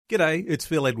G'day, it's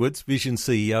Phil Edwards, Vision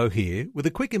CEO here, with a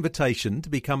quick invitation to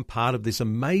become part of this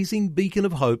amazing beacon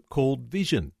of hope called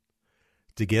Vision.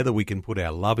 Together we can put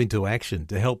our love into action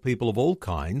to help people of all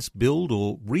kinds build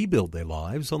or rebuild their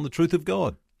lives on the truth of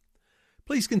God.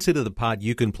 Please consider the part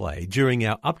you can play during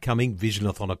our upcoming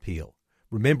Visionathon appeal,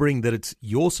 remembering that it's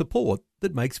your support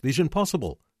that makes Vision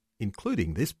possible,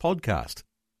 including this podcast.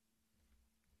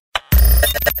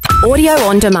 Audio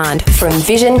on demand from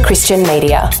Vision Christian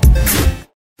Media.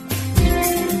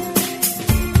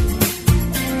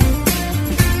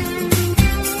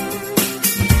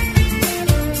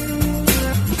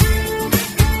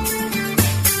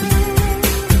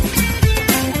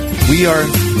 We are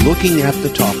looking at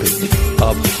the topic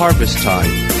of harvest time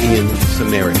in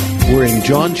Samaria. We're in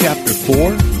John chapter 4,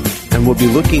 and we'll be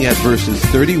looking at verses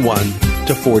 31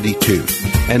 to 42.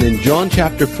 And in John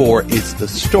chapter 4, it's the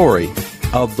story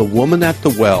of the woman at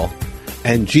the well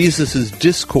and Jesus'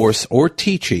 discourse or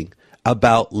teaching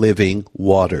about living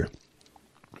water.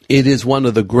 It is one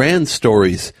of the grand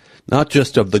stories, not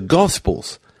just of the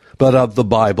Gospels, but of the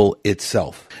Bible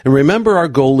itself. And remember, our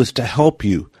goal is to help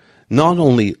you not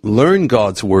only learn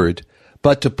God's Word,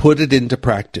 but to put it into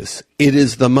practice. It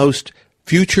is the most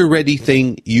future-ready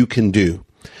thing you can do.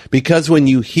 Because when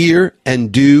you hear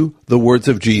and do the words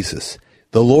of Jesus,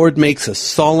 the Lord makes a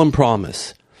solemn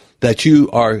promise that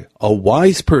you are a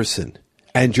wise person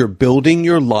and you're building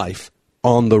your life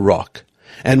on the rock.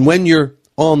 And when you're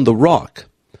on the rock,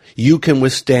 you can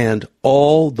withstand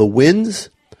all the winds,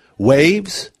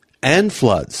 waves, and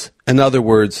floods. In other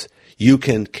words, you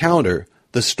can counter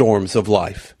the storms of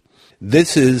life.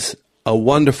 This is a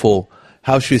wonderful,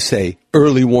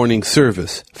 early warning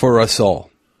service for us all.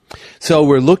 So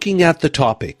we're looking at the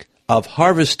topic of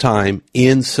harvest time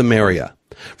in Samaria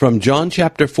from John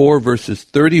chapter 4, verses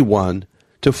 31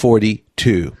 to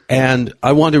 42. And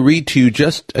I want to read to you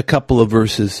just a couple of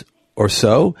verses or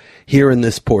so here in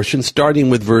this portion, starting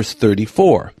with verse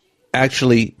 34.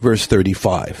 Actually, verse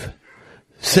 35.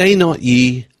 Say not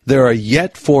ye, there are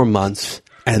yet 4 months,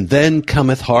 and then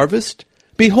cometh harvest?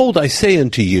 Behold, I say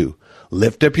unto you,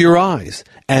 lift up your eyes,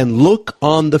 and look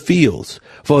on the fields,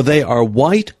 for they are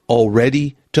white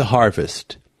already to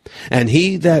harvest. And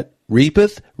he that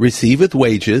reapeth receiveth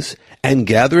wages, and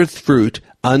gathereth fruit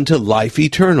unto life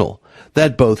eternal,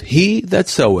 that both he that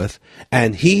soweth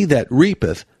and he that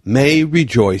reapeth may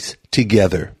rejoice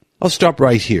together. I'll stop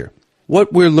right here.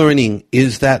 What we're learning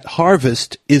is that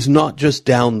harvest is not just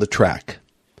down the track.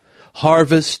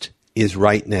 Harvest is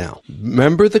right now.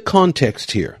 Remember the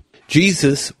context here.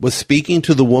 Jesus was speaking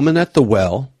to the woman at the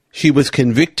well. She was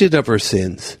convicted of her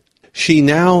sins. She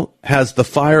now has the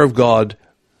fire of God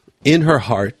in her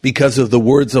heart because of the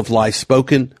words of life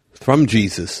spoken from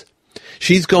Jesus.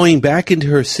 She's going back into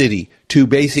her city to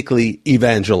basically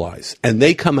evangelize. And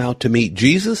they come out to meet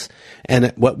Jesus,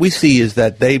 and what we see is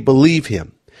that they believe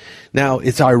him. Now,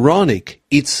 it's ironic.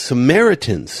 It's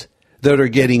Samaritans that are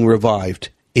getting revived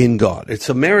in God. It's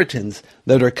Samaritans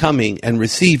that are coming and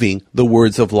receiving the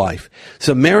words of life.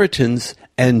 Samaritans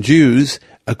and Jews,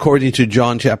 according to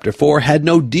John chapter 4, had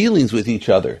no dealings with each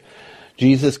other.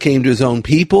 Jesus came to his own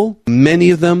people. Many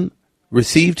of them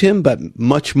received him, but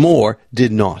much more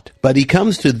did not. But he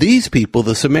comes to these people,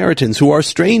 the Samaritans, who are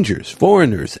strangers,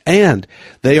 foreigners, and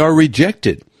they are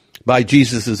rejected by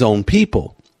Jesus' own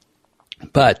people.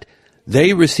 But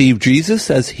they received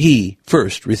Jesus as he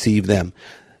first received them.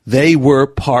 They were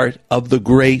part of the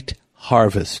great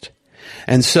harvest.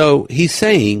 And so he's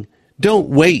saying, don't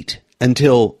wait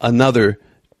until another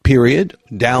period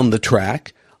down the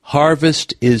track.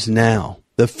 Harvest is now.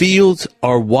 The fields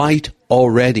are white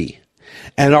already.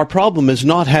 And our problem is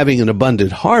not having an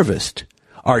abundant harvest.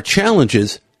 Our challenge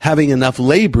is having enough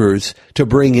laborers to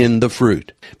bring in the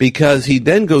fruit. Because he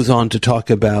then goes on to talk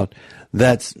about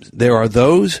that there are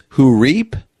those who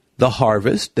reap the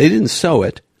harvest. They didn't sow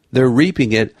it. They're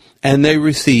reaping it, and they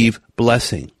receive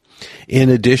blessing. In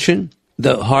addition,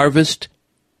 the harvest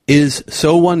is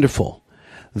so wonderful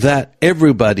that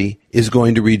everybody is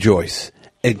going to rejoice,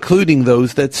 including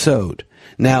those that sowed.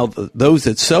 Now, those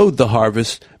that sowed the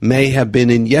harvest may have been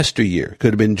in yesteryear.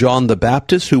 Could have been John the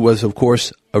Baptist, who was, of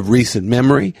course, of recent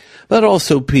memory, but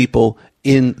also people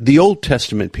in the Old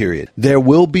Testament period. There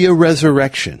will be a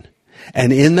resurrection,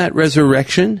 and in that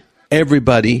resurrection,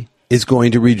 everybody is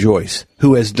going to rejoice,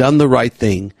 who has done the right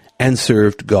thing and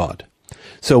served God.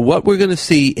 So what we're going to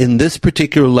see in this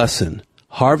particular lesson,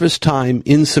 harvest time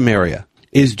in Samaria,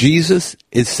 is Jesus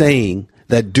is saying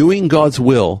that doing God's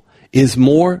will is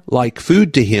more like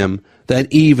food to him than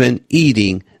even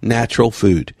eating natural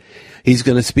food. He's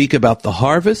going to speak about the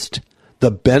harvest,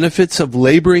 the benefits of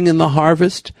laboring in the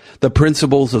harvest, the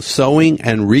principles of sowing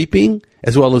and reaping,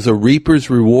 as well as a reaper's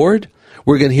reward.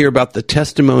 We're going to hear about the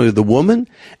testimony of the woman,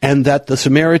 and that the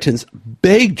Samaritans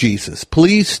beg Jesus,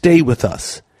 please stay with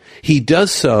us. He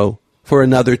does so for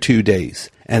another 2 days.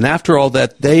 And after all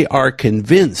that, they are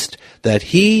convinced that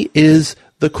he is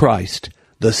the Christ,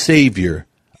 the Savior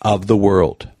of the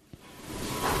world.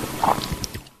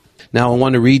 Now I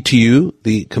want to read to you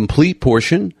the complete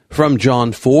portion from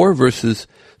John 4, verses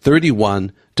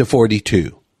 31 to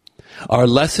 42. Our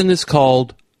lesson is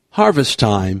called Harvest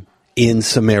Time in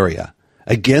Samaria.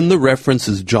 Again, the reference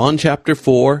is John chapter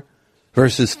 4,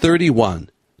 verses 31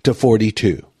 to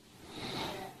 42.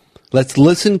 Let's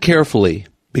listen carefully,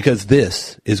 because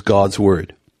this is God's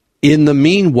word. In the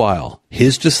meanwhile,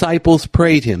 his disciples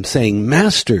prayed him, saying,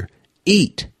 Master,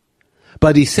 eat.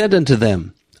 But he said unto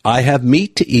them, I have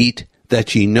meat to eat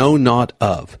that ye know not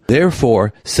of.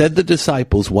 Therefore said the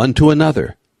disciples one to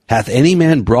another, Hath any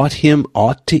man brought him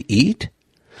aught to eat?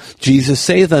 Jesus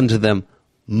saith unto them,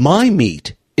 My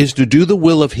meat is to do the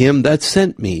will of him that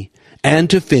sent me, and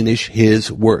to finish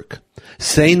his work.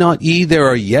 Say not ye, there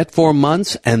are yet 4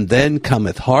 months, and then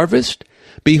cometh harvest?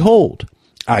 Behold,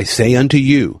 I say unto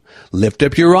you, lift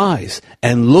up your eyes,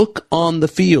 and look on the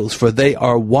fields, for they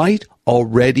are white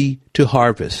already to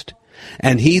harvest.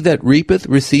 And he that reapeth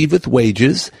receiveth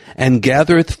wages, and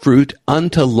gathereth fruit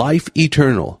unto life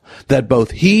eternal, that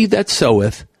both he that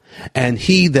soweth and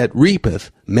he that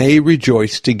reapeth may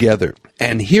rejoice together.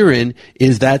 And herein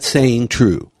is that saying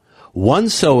true, one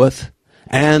soweth,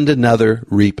 and another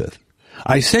reapeth.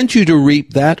 I sent you to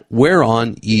reap that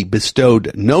whereon ye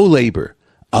bestowed no labor.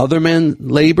 Other men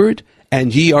labored,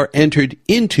 and ye are entered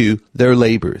into their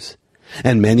labors.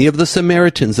 And many of the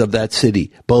Samaritans of that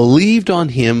city believed on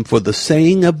him for the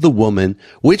saying of the woman,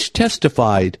 which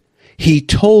testified, He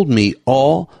told me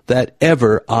all that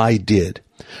ever I did.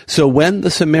 So when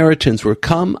the Samaritans were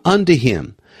come unto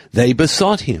him, they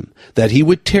besought him that he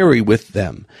would tarry with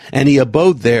them, and he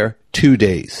abode there 2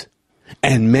 days.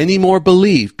 And many more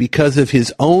believed because of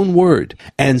his own word,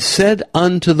 and said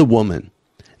unto the woman,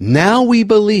 Now we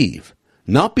believe,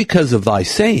 not because of thy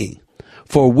saying,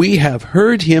 for we have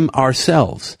heard him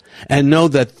ourselves, and know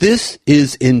that this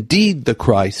is indeed the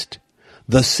Christ,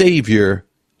 the Savior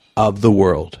of the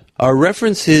world. Our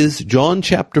reference is John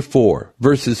chapter 4,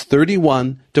 verses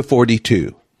 31 to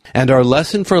 42. And our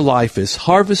lesson for life is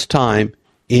harvest time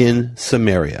in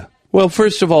Samaria. Well,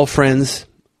 first of all, friends,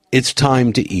 it's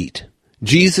time to eat.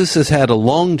 Jesus has had a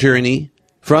long journey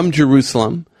from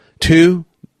Jerusalem to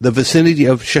the vicinity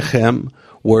of Shechem,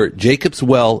 where Jacob's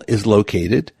well is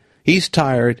located. He's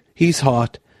tired, he's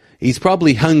hot, he's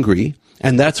probably hungry,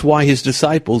 and that's why his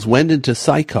disciples went into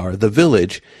Sychar, the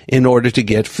village, in order to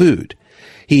get food.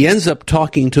 He ends up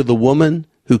talking to the woman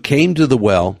who came to the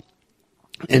well,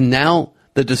 and now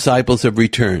the disciples have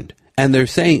returned, and they're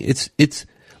saying, it's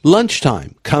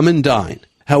lunchtime, come and dine.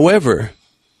 However,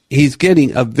 he's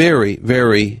getting a very,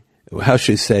 very,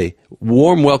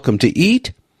 warm welcome to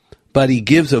eat, but he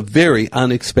gives a very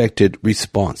unexpected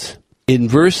response. In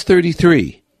verse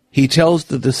 33, he tells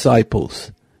the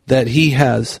disciples that he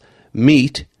has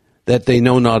meat that they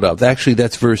know not of. Actually,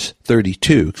 that's verse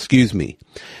 32,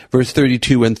 Verse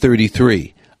 32 and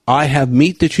 33. I have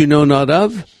meat that you know not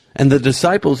of. And the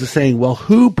disciples are saying, well,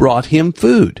 who brought him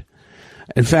food?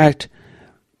 In fact,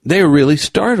 they are really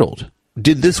startled.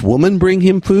 Did this woman bring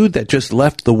him food that just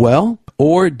left the well?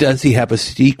 Or does he have a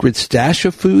secret stash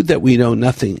of food that we know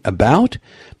nothing about?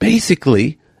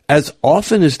 Basically, as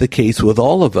often is the case with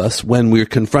all of us when we're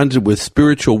confronted with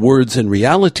spiritual words and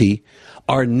reality,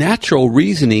 our natural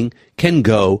reasoning can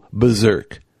go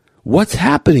berserk. What's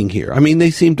happening here? I mean,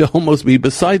 they seem to almost be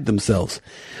beside themselves.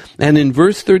 And in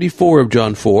verse 34 of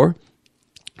John 4,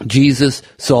 Jesus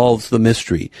solves the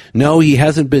mystery. No, he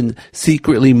hasn't been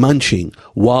secretly munching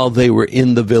while they were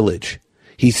in the village.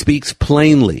 He speaks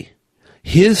plainly.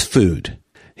 His food,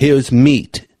 his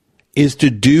meat, is to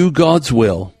do God's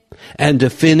will and to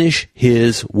finish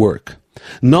his work.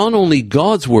 Not only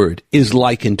God's word is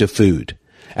likened to food.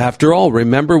 After all,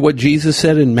 remember what Jesus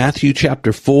said in Matthew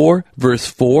chapter 4, verse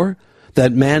 4,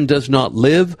 that man does not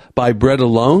live by bread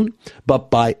alone, but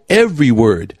by every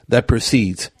word that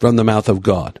proceeds from the mouth of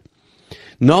God.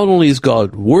 Not only is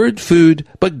God's word food,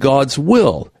 but God's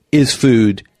will is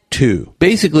food too.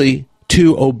 Basically,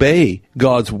 to obey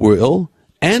God's will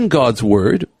and God's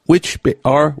word, which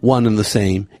are one and the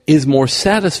same, is more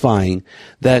satisfying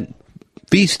than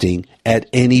feasting at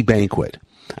any banquet.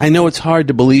 I know it's hard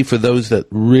to believe for those that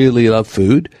really love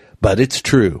food, but it's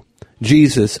true.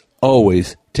 Jesus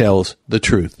always tells the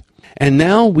truth. And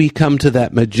now we come to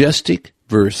that majestic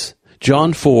verse,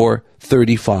 John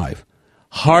 4:35.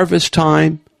 Harvest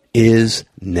time is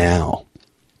now.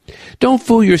 Don't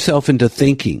fool yourself into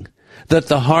thinking that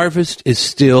the harvest is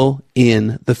still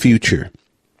in the future.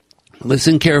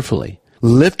 Listen carefully.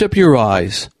 Lift up your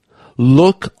eyes.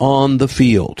 Look on the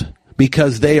field,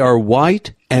 because they are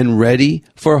white and ready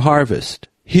for harvest.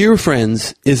 Here,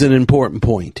 friends, is an important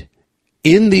point.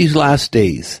 In these last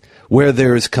days, where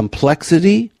there is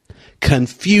complexity,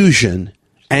 confusion,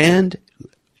 and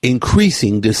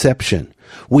increasing deception,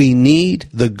 we need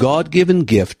the God-given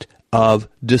gift of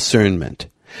discernment.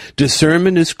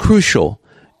 Discernment is crucial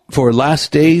for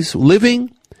last days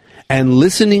living, and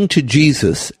listening to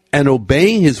Jesus and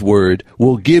obeying his word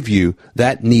will give you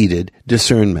that needed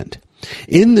discernment.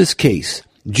 In this case,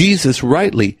 Jesus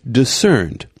rightly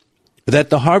discerned that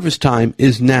the harvest time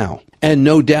is now. And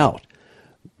no doubt,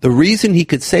 the reason he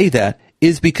could say that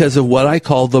is because of what I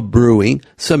call the brewing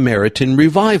Samaritan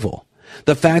revival.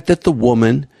 The fact that the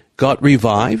woman got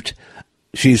revived,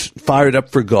 she's fired up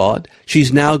for God.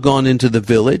 She's now gone into the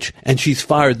village, and she's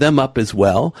fired them up as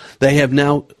well. They have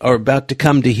now are about to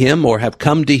come to him, or have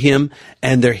come to him,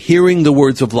 and they're hearing the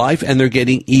words of life, and they're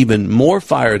getting even more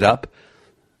fired up.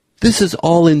 This is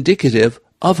all indicative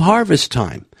of harvest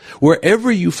time.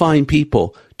 Wherever you find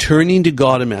people turning to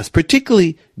God en masse,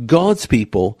 particularly God's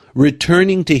people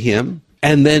returning to him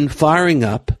and then firing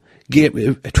up,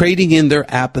 trading in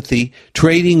their apathy,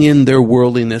 trading in their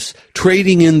worldliness,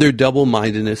 trading in their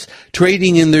double-mindedness,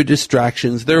 trading in their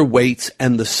distractions, their weights,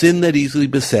 and the sin that easily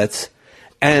besets,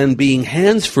 and being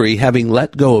hands-free, having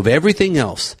let go of everything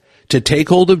else to take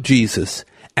hold of Jesus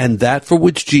and that for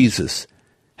which Jesus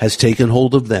has taken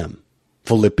hold of them.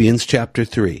 Philippians chapter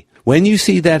 3. When you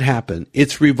see that happen,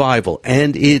 it's revival,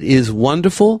 and it is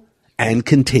wonderful and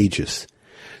contagious.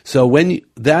 So when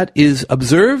that is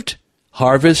observed,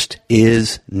 harvest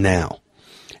is now.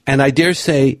 And I dare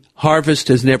say harvest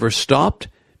has never stopped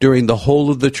during the whole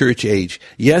of the church age.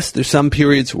 Yes, there's some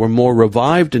periods were more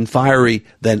revived and fiery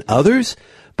than others,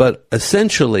 but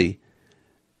essentially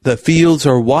the fields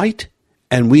are white,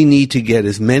 and we need to get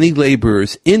as many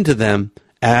laborers into them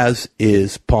as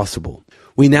is possible.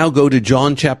 We now go to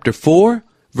John chapter 4,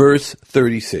 verse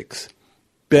 36.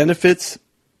 Benefits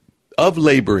of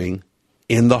laboring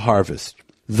in the harvest.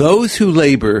 Those who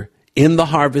labor in the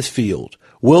harvest field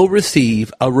will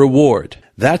receive a reward.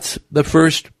 That's the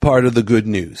first part of the good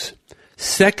news.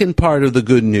 Second part of the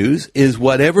good news is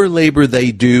whatever labor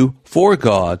they do for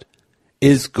God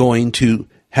is going to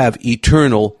have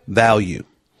eternal value.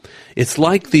 It's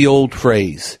like the old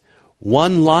phrase,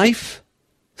 one life,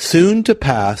 soon to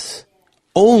pass,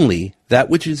 only that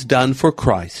which is done for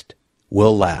Christ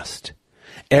will last.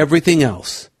 Everything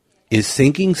else is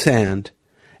sinking sand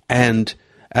and,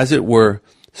 as it were,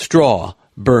 straw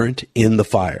burnt in the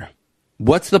fire.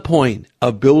 What's the point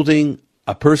of building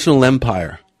a personal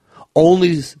empire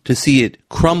only to see it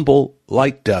crumble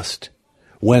like dust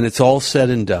when it's all said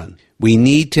and done? We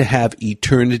need to have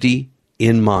eternity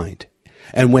in mind.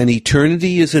 And when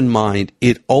eternity is in mind,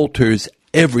 it alters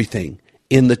everything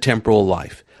in the temporal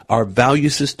life. Our value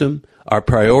system, our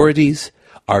priorities,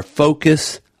 our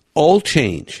focus, all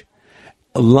change,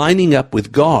 lining up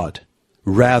with God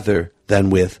rather than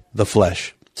with the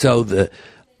flesh. So the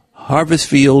harvest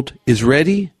field is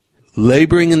ready.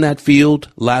 Laboring in that field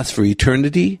lasts for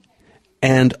eternity.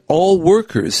 And all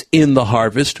workers in the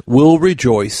harvest will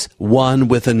rejoice one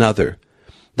with another.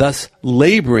 Thus,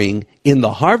 laboring in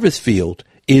the harvest field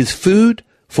is food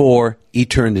for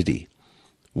eternity.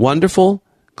 Wonderful,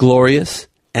 glorious,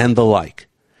 and the like.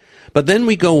 But then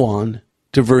we go on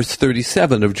to verse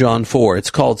 37 of John 4.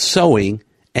 It's called sowing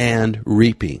and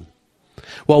reaping.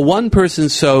 While one person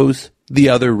sows, the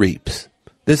other reaps.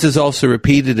 This is also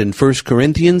repeated in 1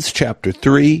 Corinthians chapter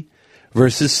 3,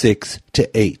 verses 6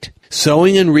 to 8.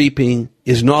 Sowing and reaping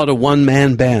is not a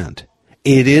one-man band.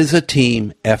 It is a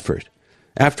team effort.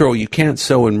 After all, you can't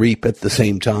sow and reap at the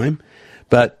same time,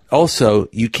 but also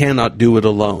you cannot do it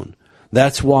alone.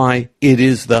 That's why it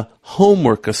is the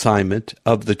homework assignment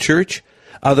of the church,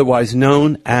 otherwise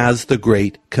known as the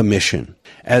Great Commission.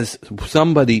 As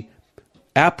somebody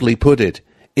aptly put it,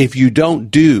 if you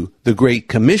don't do the Great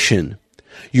Commission,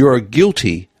 you are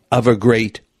guilty of a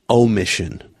great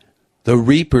omission. The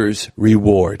reaper's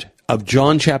reward of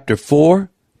John chapter 4,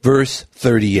 verse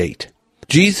 38.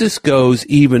 Jesus goes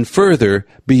even further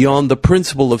beyond the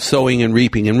principle of sowing and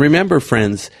reaping. And remember,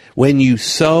 friends, when you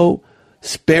sow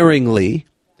sparingly,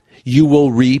 you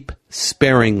will reap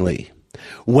sparingly.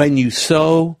 When you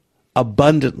sow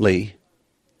abundantly,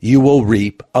 you will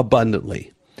reap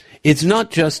abundantly. It's not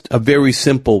just a very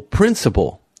simple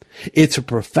principle. It's a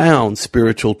profound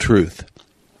spiritual truth.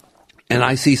 And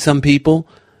I see some people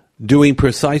doing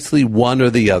precisely one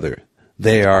or the other.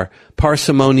 They are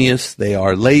parsimonious. They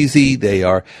are lazy. They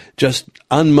are just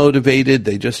unmotivated.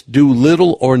 They just do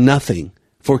little or nothing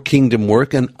for kingdom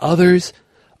work. And others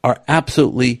are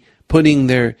absolutely putting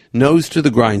their nose to the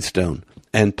grindstone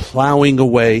and plowing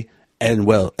away, and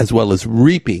as well as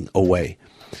reaping away.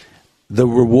 The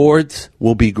rewards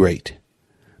will be great.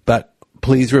 But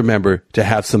please remember to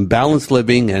have some balanced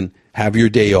living and have your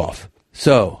day off.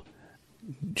 So,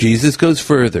 Jesus goes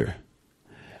further.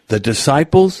 The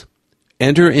disciples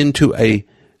enter into a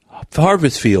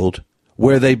harvest field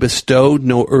where they bestowed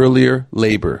no earlier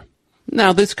labor.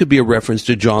 Now, this could be a reference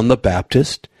to John the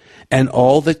Baptist and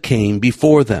all that came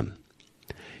before them.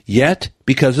 Yet,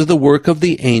 because of the work of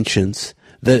the ancients,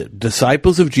 the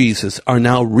disciples of Jesus are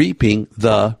now reaping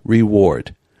the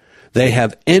reward. They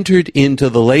have entered into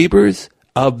the labors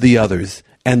of the others,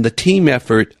 and the team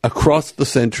effort across the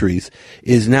centuries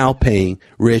is now paying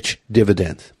rich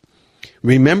dividends.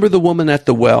 Remember the woman at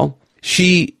the well?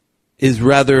 She is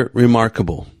rather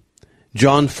remarkable.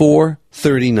 John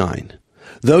 4:39.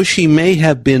 Though she may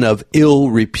have been of ill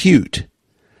repute,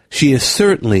 she is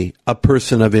certainly a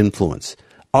person of influence.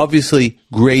 Obviously,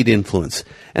 great influence.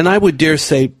 And I would dare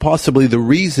say possibly the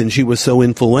reason she was so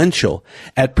influential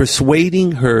at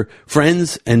persuading her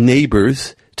friends and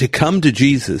neighbors to come to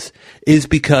Jesus is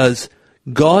because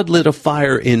God lit a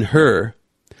fire in her,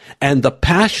 and the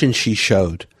passion she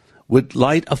showed would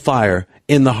light a fire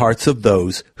in the hearts of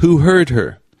those who heard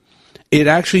her. It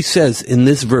actually says in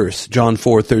this verse, John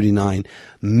 4:39,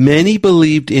 many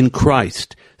believed in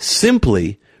Christ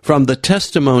simply from the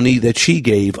testimony that she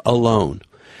gave alone.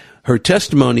 Her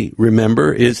testimony,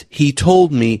 remember, is, he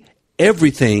told me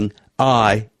everything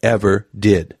I ever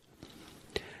did.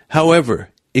 However,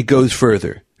 it goes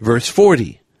further. Verse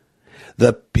 40,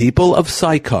 the people of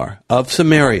Sychar, of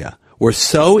Samaria, were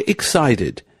so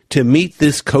excited to meet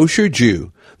this kosher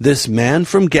Jew, this man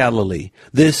from Galilee,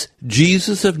 this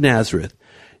Jesus of Nazareth.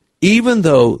 Even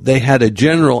though they had a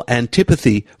general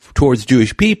antipathy towards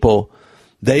Jewish people,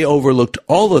 they overlooked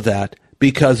all of that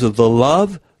because of the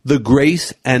love, the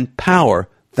grace, and power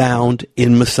found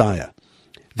in Messiah.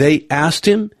 They asked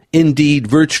him, indeed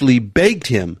virtually begged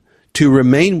him, to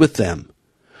remain with them.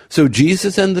 So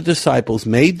Jesus and the disciples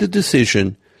made the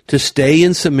decision to stay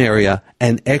in Samaria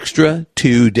an extra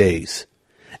 2 days.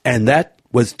 And that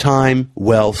was time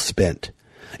well spent.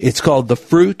 It's called the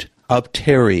fruit of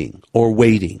tarrying or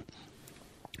waiting.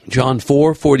 John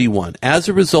 4:41. As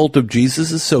a result of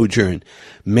Jesus' sojourn,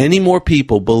 many more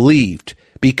people believed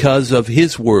because of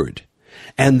his word.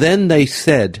 And then they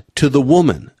said to the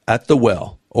woman at the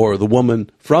well, or the woman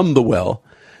from the well,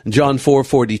 John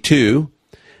 4:42,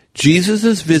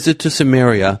 Jesus' visit to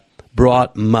Samaria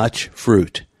brought much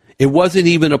fruit. It wasn't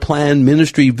even a planned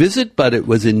ministry visit, but it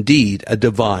was indeed a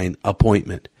divine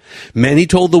appointment. Many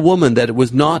told the woman that it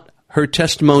was not her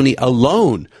testimony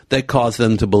alone that caused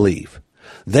them to believe.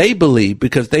 They believed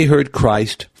because they heard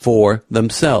Christ for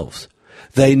themselves.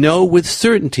 They know with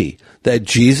certainty that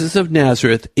Jesus of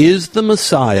Nazareth is the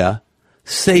Messiah,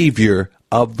 Savior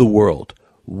of the world.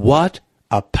 What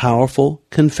a powerful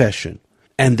confession.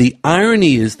 And the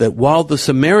irony is that while the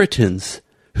Samaritans,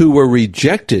 who were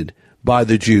rejected by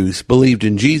the Jews, believed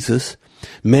in Jesus,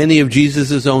 many of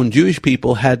Jesus' own Jewish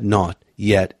people had not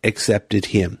yet accepted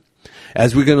him.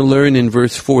 As we're going to learn in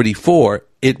verse 44,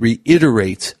 it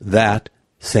reiterates that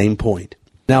same point.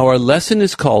 Now our lesson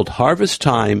is called Harvest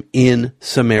Time in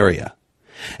Samaria.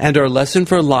 And our lesson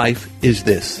for life is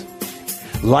this.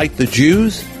 Like the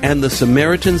Jews and the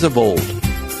Samaritans of old,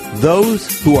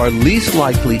 those who are least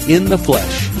likely in the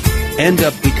flesh end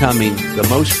up becoming the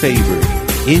most favored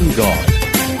in God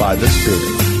by the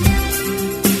Spirit.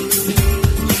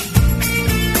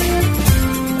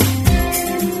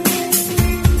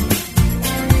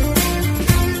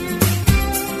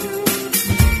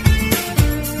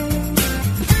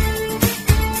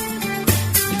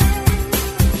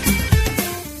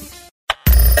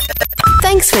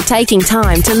 Thanks for taking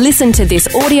time to listen to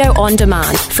this audio on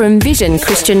demand from Vision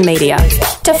Christian Media.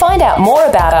 To find out more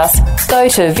about us, go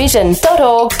to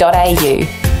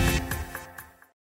vision.org.au.